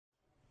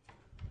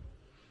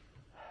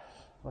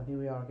Well, here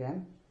we are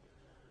again,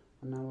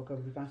 and now we're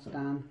going to be back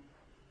down.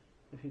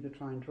 If you could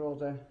try and draw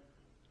the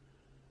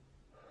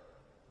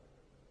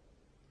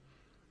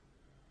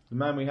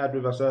man we had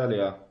with us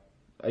earlier.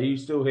 Are you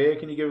still here?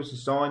 Can you give us a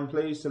sign,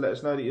 please, to let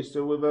us know that you're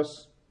still with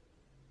us?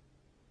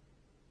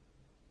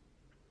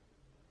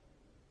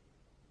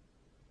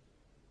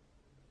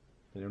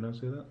 Anyone else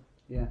hear that?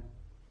 Yeah.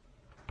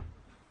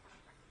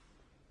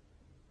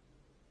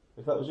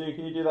 If that was you,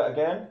 can you do that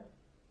again?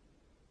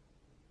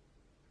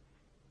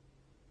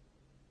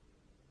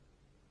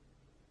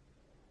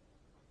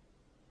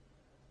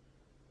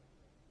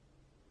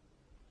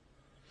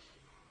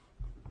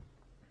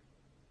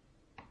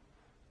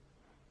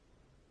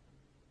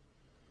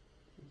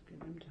 Let's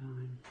give him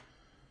time.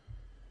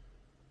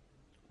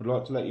 I'd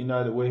like to let you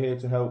know that we're here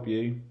to help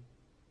you.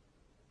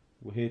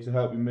 We're here to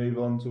help you move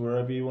on to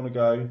wherever you want to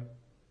go.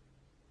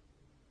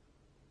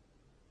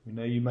 We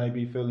know you may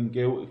be feeling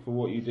guilty for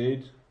what you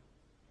did.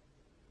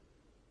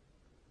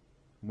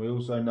 We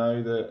also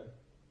know that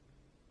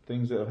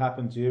things that have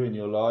happened to you in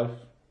your life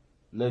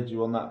led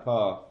you on that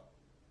path.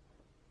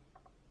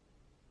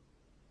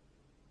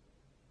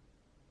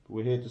 But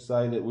we're here to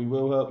say that we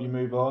will help you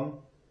move on.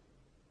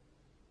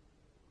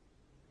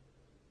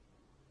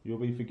 You'll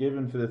be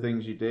forgiven for the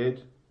things you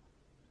did.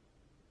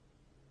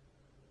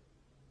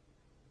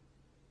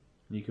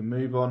 You can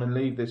move on and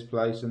leave this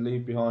place and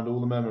leave behind all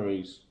the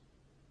memories.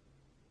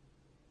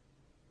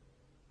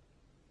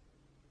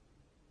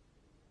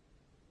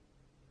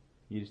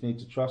 You just need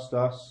to trust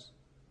us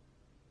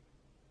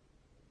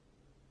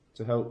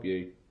to help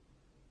you.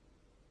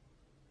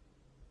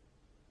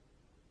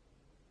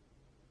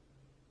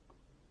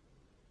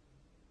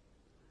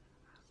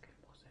 Ask him,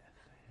 was it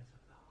affairs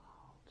of the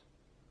heart?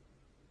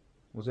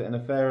 Was it an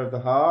affair of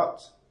the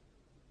heart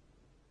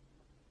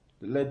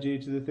that led you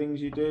to the things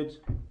you did?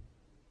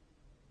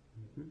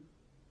 Mm-hmm.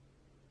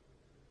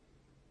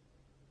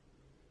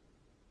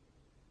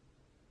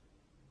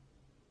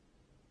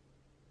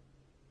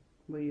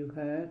 Were you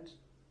hurt?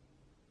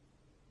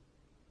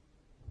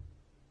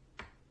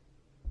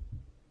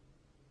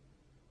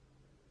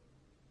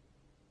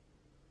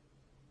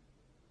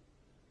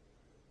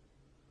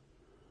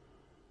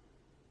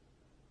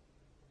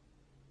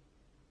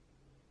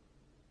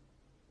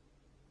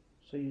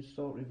 So you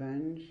sought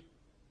revenge?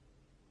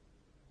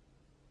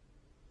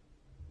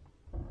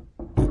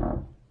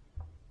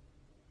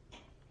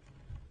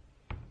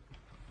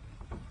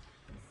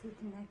 He's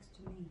sitting next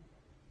to me.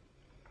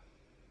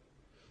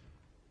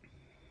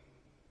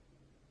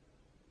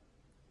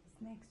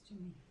 He's next to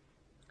me.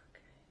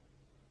 Okay.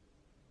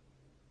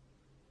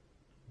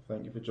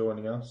 Thank you for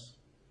joining us.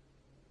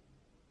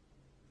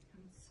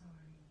 I'm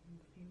sorry. I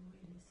feel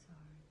really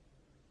sorry.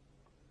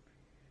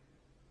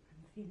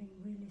 I'm feeling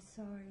really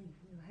sorry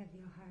you have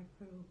your heart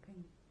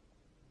broken.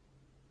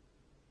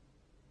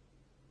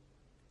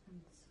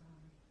 I'm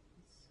sorry.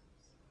 I'm so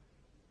sorry.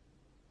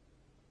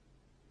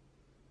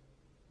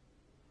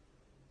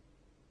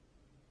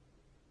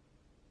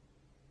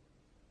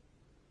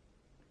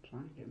 Try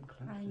and get him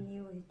closer. I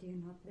knew I do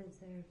not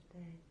deserve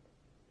that.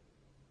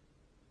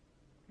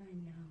 I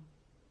know.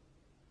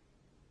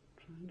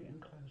 Try and get him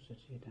closer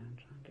to you, Dan.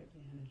 Try and get the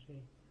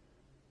energy.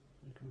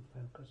 We can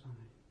focus on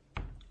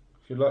it.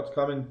 If you'd like to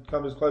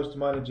come as close to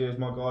my energy as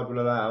my guide will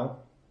allow,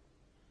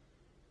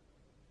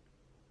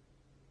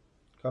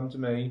 come to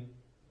me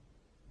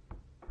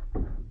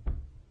and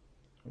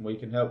we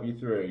can help you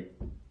through.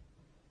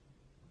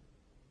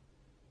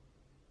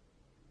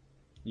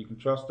 You can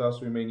trust us,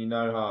 we mean you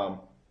no harm.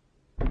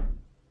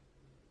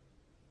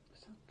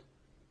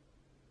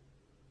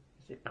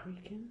 Is it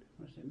creaking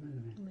or is it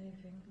moving?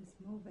 Moving. It's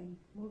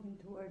moving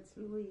towards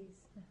Louise.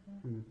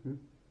 Mm-hmm.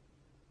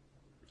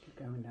 Keep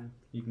going down.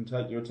 You can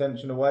take your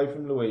attention away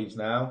from Louise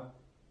now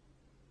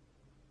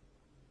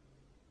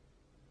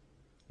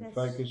and Yes.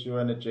 focus your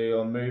energy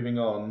on moving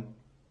on.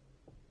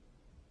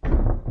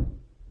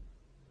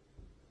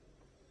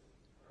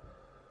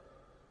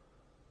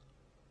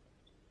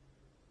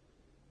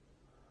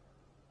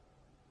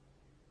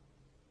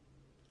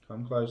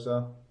 Come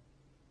closer.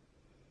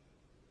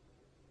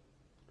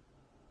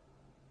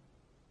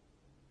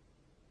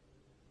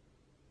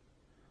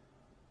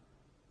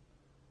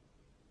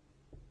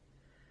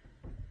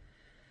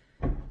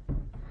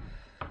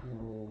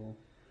 Oh.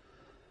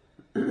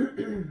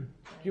 Do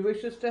you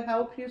wish us to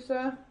help you,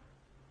 sir?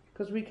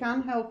 Because we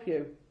can help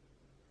you.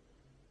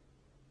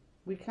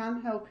 We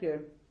can help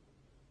you.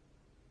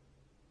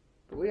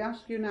 But we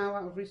ask you now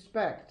out of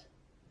respect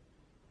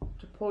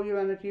to pull your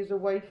energies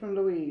away from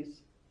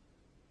Louise.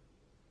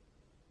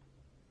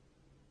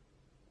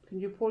 Can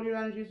you pull your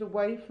energies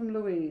away from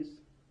Louise?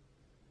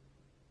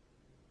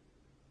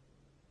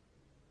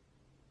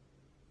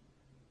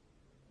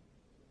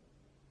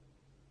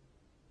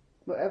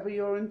 Whatever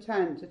your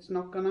intent, it's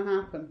not going to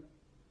happen.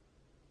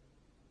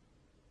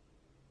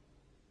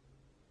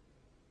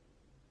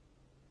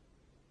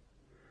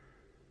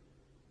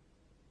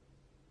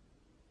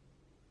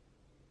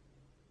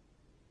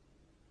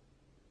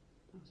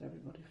 How's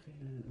everybody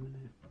feeling at the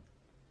minute?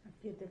 I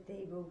feel the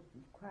table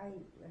quite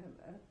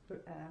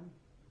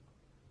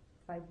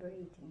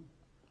vibrating.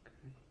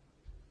 Okay.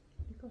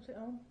 You got it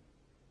on?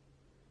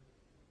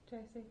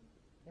 Josie?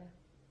 Oh,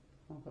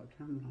 I've got a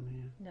camera on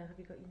here. No, have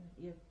you got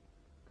your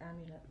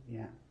amulet?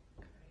 Yeah.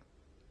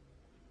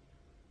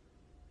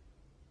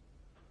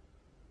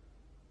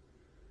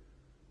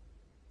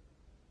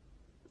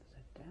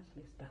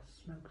 Okay. That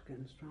smoke's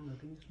getting stronger.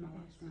 Can you smell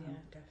that smell?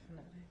 Yeah,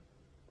 definitely.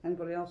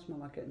 Anybody else smell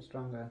like getting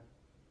stronger?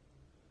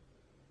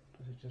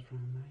 Does it just from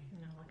me?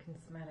 No, I can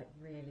smell it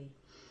really.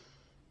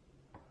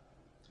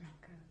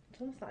 Okay. It's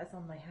almost like it's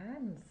on my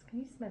hands. Can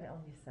you smell it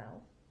on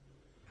yourself?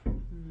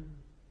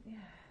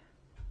 Yeah.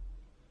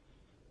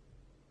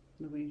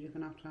 Louise, you're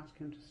going to have to ask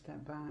him to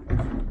step back.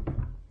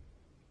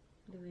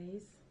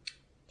 Louise?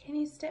 Can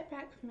you step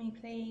back for me,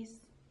 please?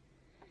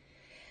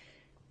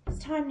 It's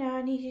time now.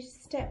 I need you to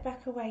step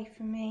back away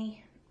from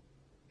me.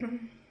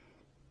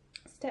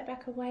 Step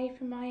back away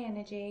from my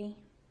energy.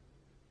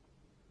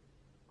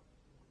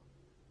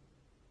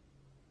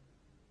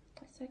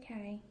 It's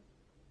okay.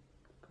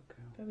 Good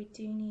girl. But we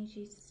do need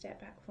you to step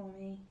back for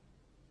me.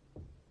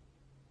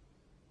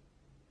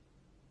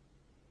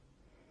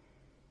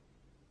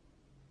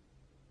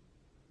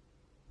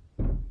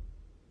 Does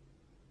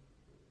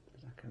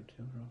that go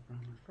to her or from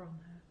her? From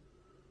her.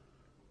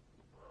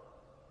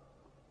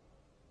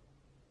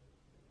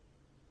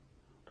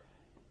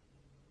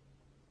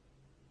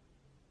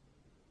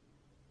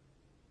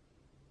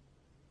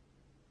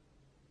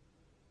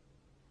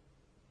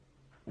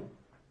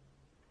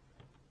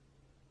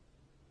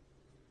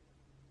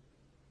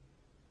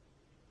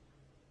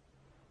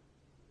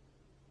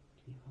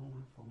 Can you hold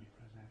on for me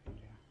for a second,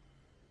 yeah?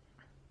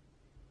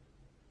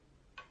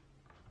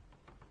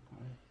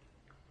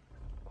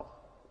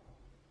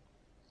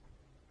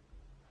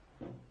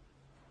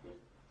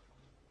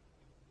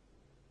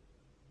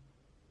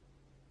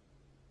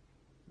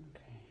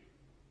 Okay.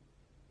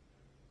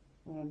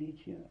 What I need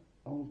you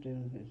all to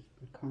do is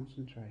to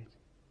concentrate.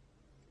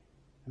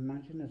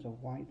 Imagine there's a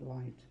white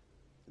light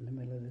in the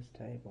middle of this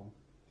table.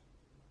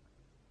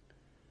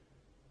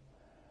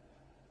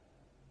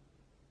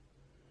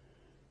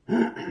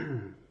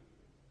 Dan,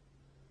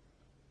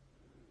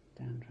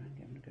 try and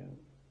get him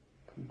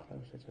to come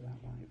closer to that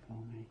light for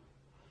me.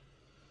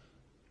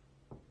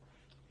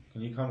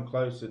 Can you come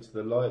closer to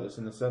the light that's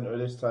in the centre of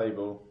this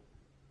table?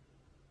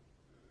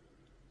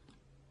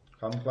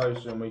 Come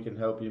closer and we can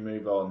help you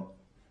move on.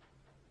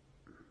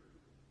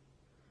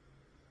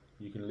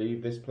 You can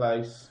leave this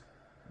place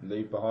and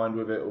leave behind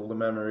with it all the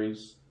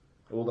memories,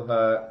 all the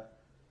hurt,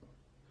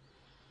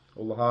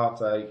 all the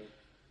heartache.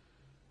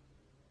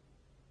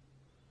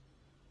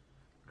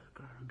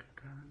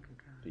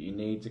 But you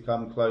need to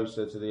come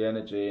closer to the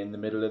energy in the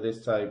middle of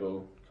this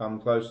table. Come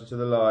closer to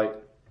the light.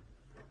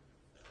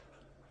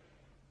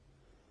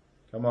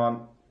 Come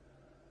on.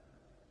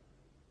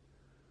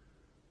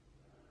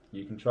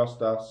 You can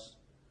trust us.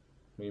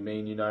 We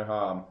mean you no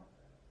harm.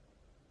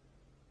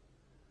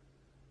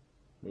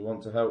 We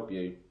want to help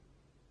you.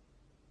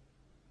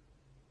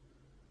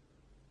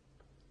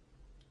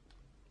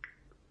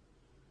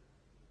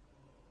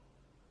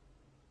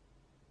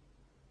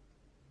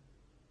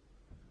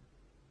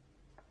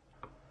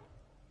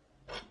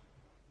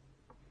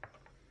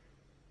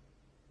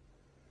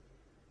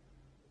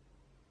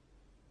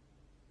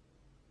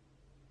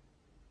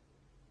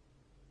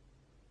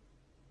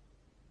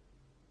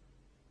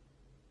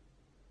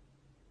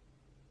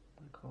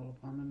 I call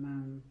upon the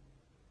man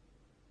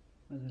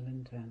with ill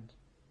intent.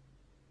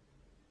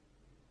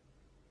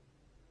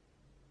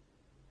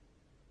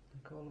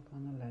 I call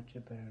upon the ledger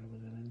bearer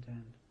with ill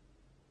intent,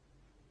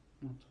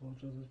 not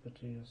towards others but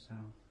to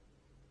yourself.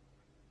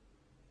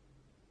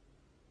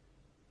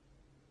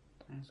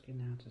 I ask you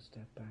now to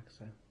step back,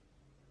 sir.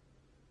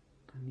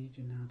 I need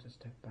you now to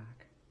step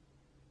back.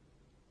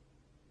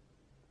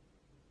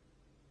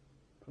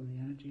 From the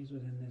energies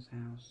within this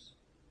house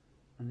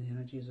and the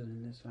energies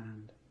within this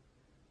land,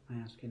 I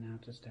ask you now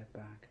to step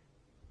back.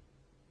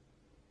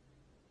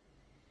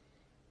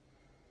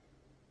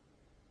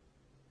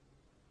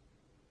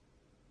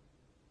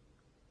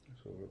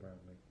 It's all around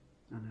me.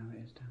 I know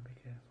it is, Dan, be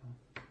careful.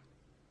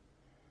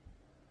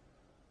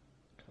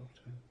 Talk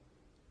to him.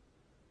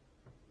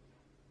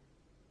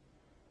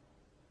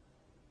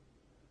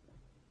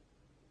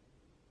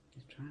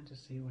 He's trying to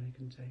see what he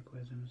can take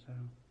with him, so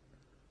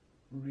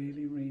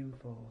really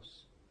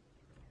reinforce.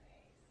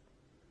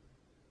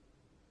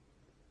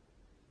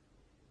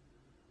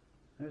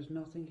 There's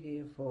nothing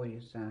here for you,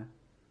 sir.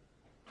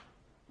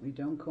 We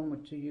don't come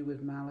to you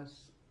with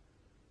malice.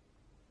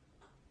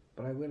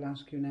 But I will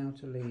ask you now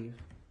to leave.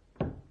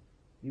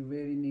 You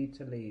really need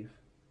to leave.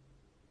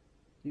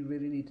 You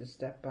really need to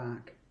step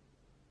back.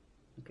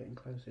 I'm getting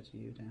closer to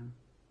you, Dan.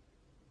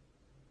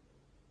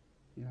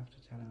 You'll have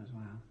to tell him as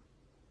well.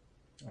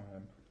 I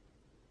am.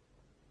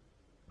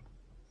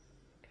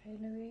 Okay,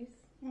 Louise?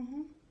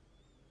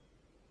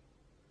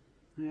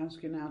 I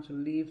ask you now to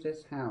leave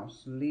this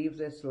house, leave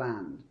this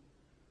land.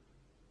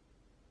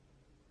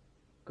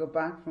 Go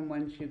back from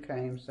whence you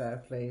came, sir,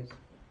 please.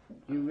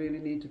 You really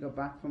need to go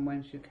back from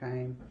whence you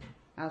came.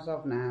 As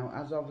of now,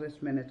 as of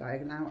this minute, I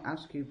now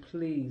ask you,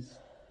 please,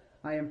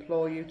 I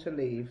implore you to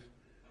leave.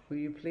 Will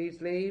you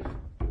please leave?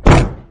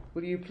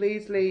 Will you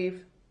please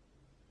leave?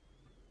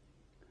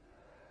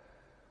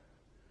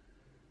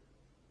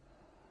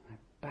 My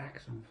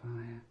back's on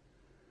fire.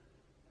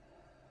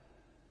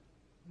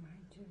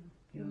 Mine too.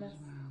 Yours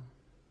as well.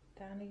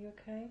 Dan, are you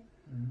okay?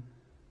 Mm.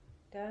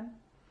 Dan?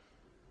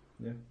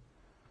 Yeah.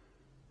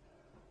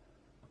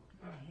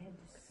 My head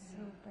is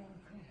so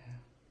painful.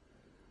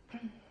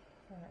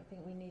 Right, I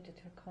think we needed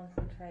to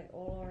concentrate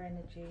all our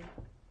energy,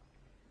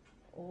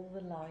 all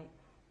the light,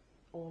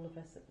 all of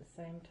us at the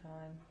same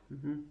time.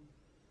 Mm-hmm.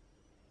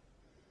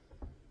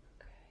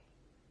 Okay.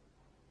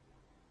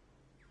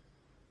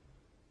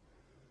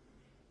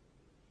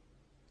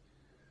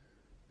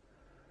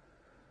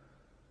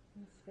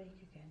 And speak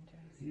again,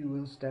 Josie. You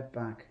will step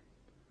back.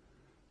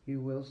 You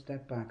will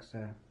step back,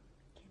 sir.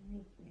 Can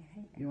we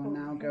You are hold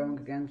now hands? going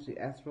against the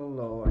ethereal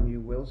law, and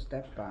you will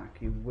step back.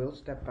 You will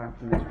step back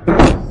from this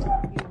place.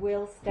 You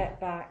will step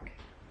back.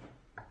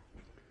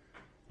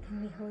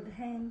 Can we hold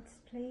hands,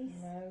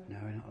 please? No. No,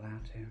 we're not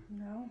allowed to.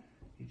 No?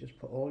 You just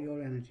put all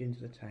your energy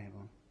into the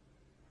table.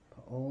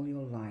 Put all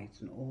your light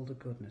and all the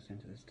goodness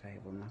into this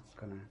table, and that's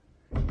going to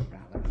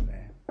rattle out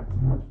there.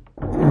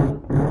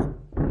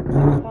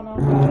 Upon our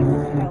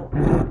guides to help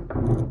you.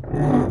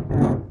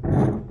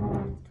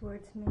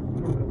 Towards me.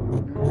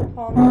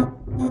 Call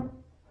upon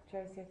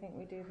Josie, I think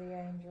we do the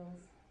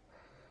angels.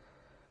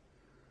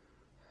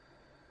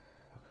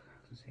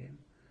 I can see him.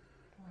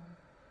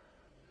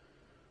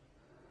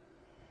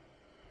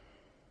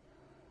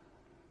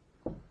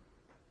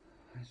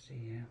 I see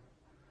you.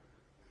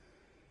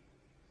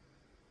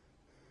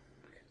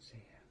 I can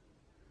see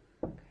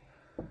you.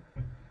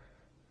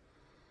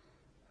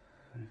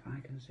 And if I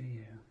can see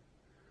you,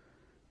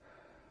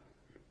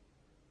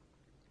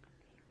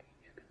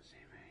 you can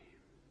see me.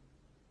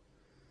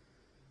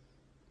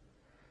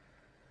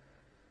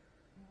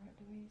 Alright,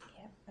 Louise?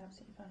 Yep,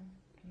 absolutely fine.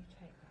 Can you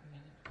take that a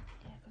minute?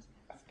 Yeah, of course.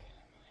 That's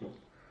killing me.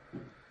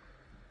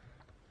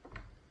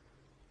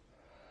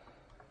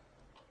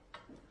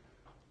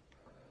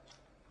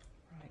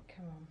 Right,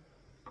 come on.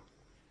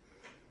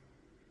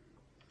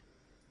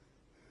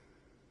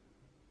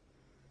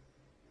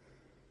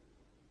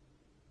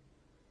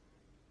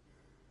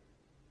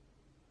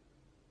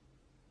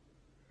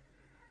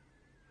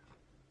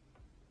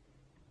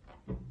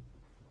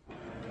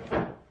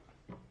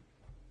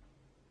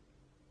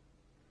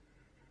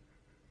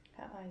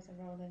 Her eyes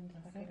are rolling to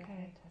the That's back of her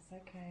okay, head. that's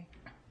okay.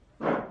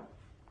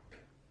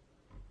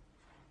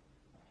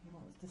 He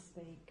wants to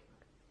speak.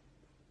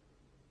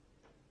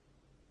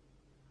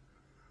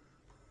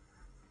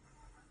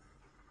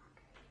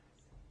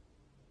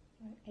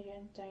 Right,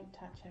 Adrian, don't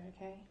touch her,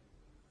 okay?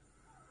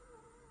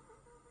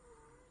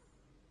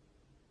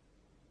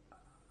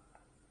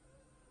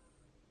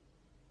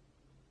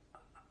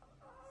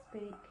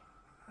 Speak.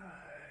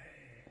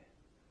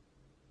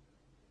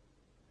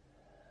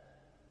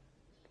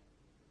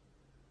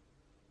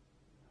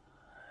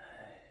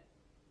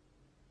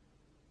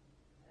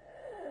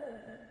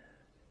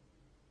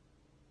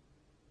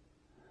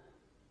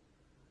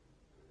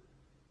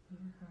 You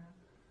have.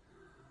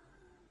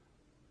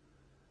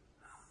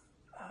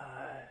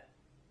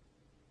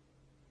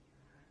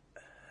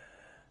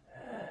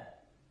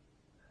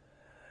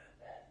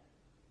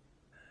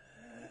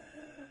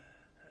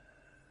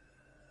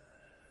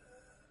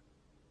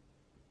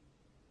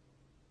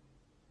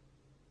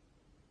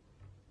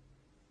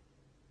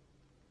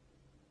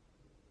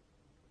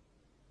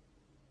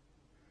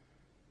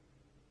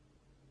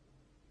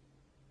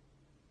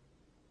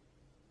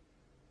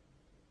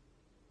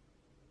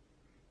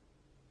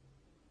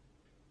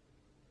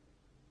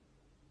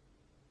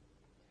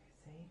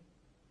 Josie,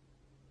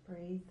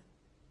 breathe.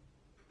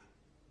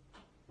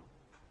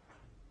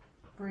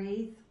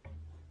 Breathe.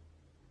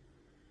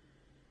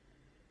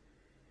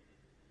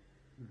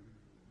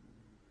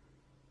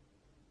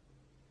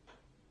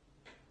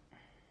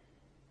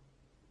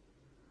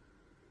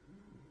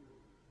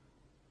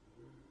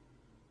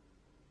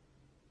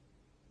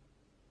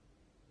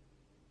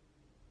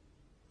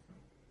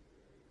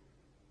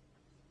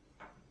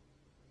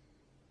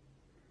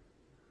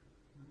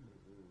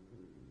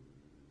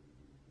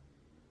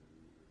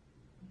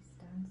 You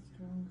stand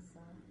strong,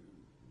 son.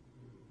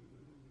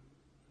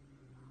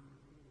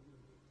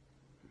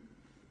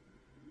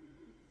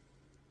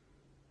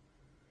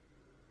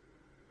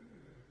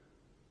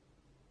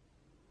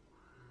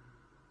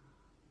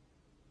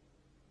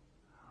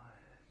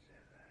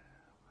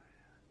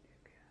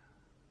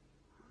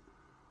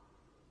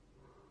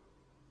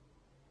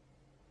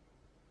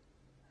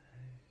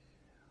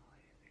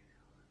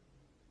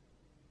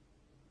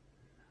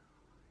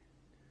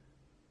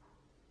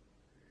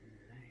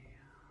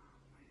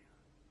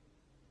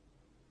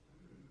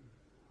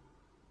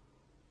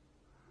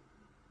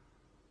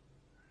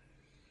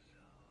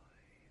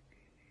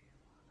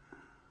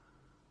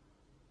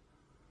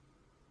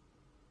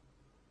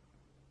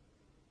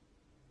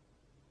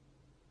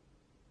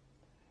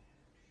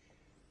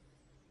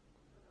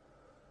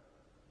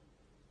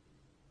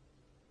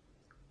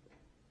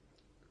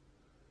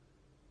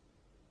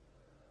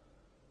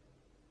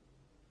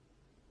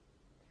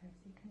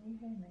 Josie, can you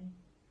hear me?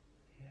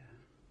 Yeah.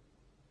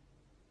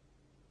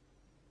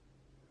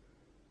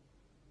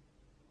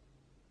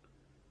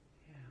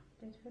 Yeah.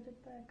 Did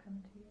Hooded Bear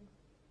come to you?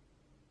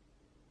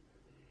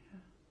 Yeah.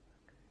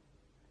 Okay.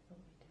 I thought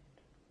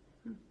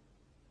he did.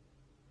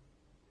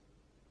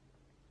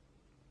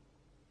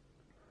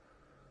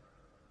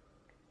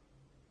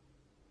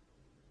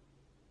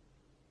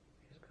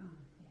 He's gone.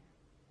 Yes.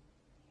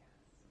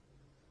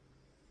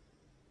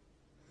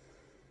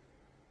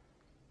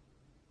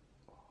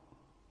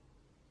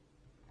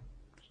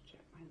 Just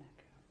check my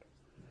neck out.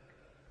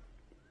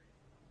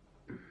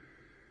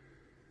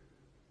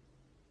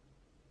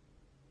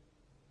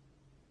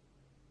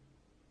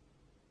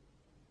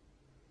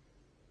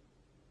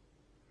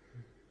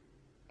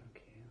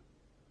 Thank you.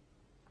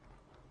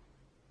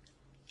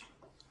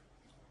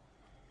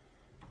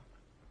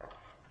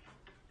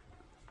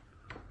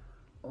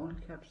 All he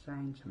kept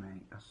saying to me,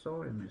 I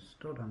saw him, he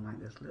stood on like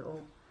this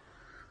little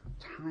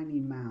tiny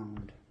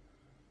mound.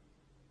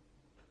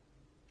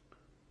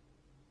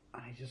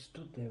 And he just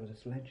stood there with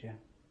this ledger.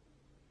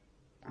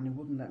 And he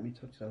wouldn't let me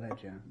touch the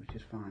ledger, which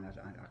is fine,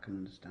 I can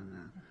understand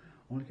that.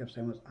 All he kept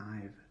saying was,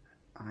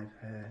 I've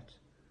hurt,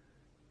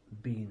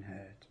 been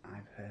hurt,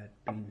 I've hurt,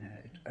 been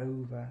hurt,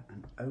 over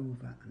and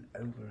over and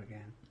over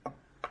again.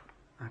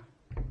 I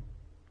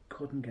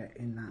couldn't get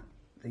in that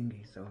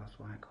thingy, so that's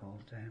why I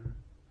called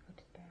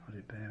Hooded Bear.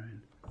 Hooded Bear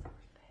in. Sorry,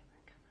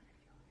 feather coming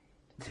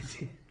out of your head.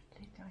 Did you?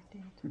 I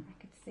did. I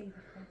could see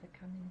the feather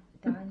coming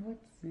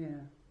downwards.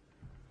 Yeah.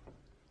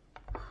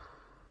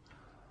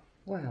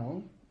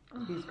 Well,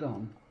 he's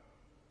gone.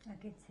 I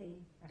can see,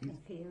 I can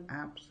feel.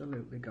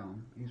 Absolutely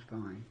gone. He's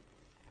fine.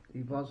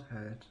 He was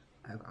hurt.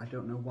 I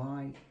don't know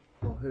why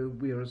or who.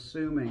 We are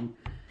assuming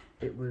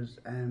it was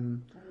a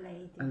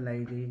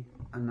lady,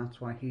 and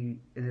that's why he,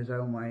 in his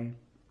own way,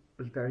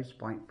 was very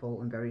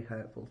spiteful and very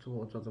hurtful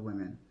towards other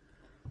women.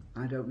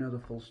 I don't know the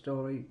full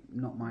story.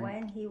 Not my.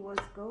 When he was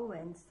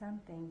going,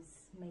 something's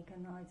make a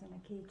noise in the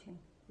kitchen.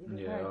 You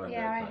Yeah, heard I it?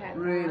 Yeah, I heard that. had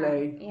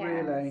Really, that. Yeah.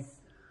 really.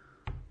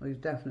 Well, he's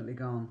definitely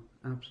gone.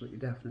 Absolutely,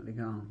 definitely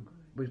gone.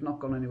 But he's not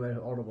gone anywhere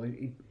horrible.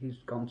 He's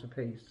gone to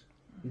peace.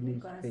 He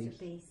needs Goes peace. to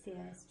peace,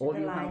 yes, to All the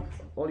you light.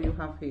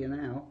 have here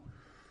now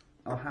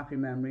are happy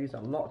memories, a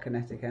lot of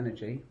kinetic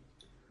energy,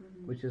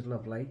 which is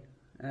lovely.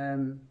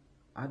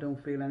 I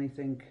don't feel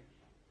anything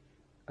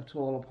at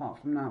all apart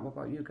from that. What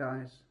about you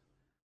guys?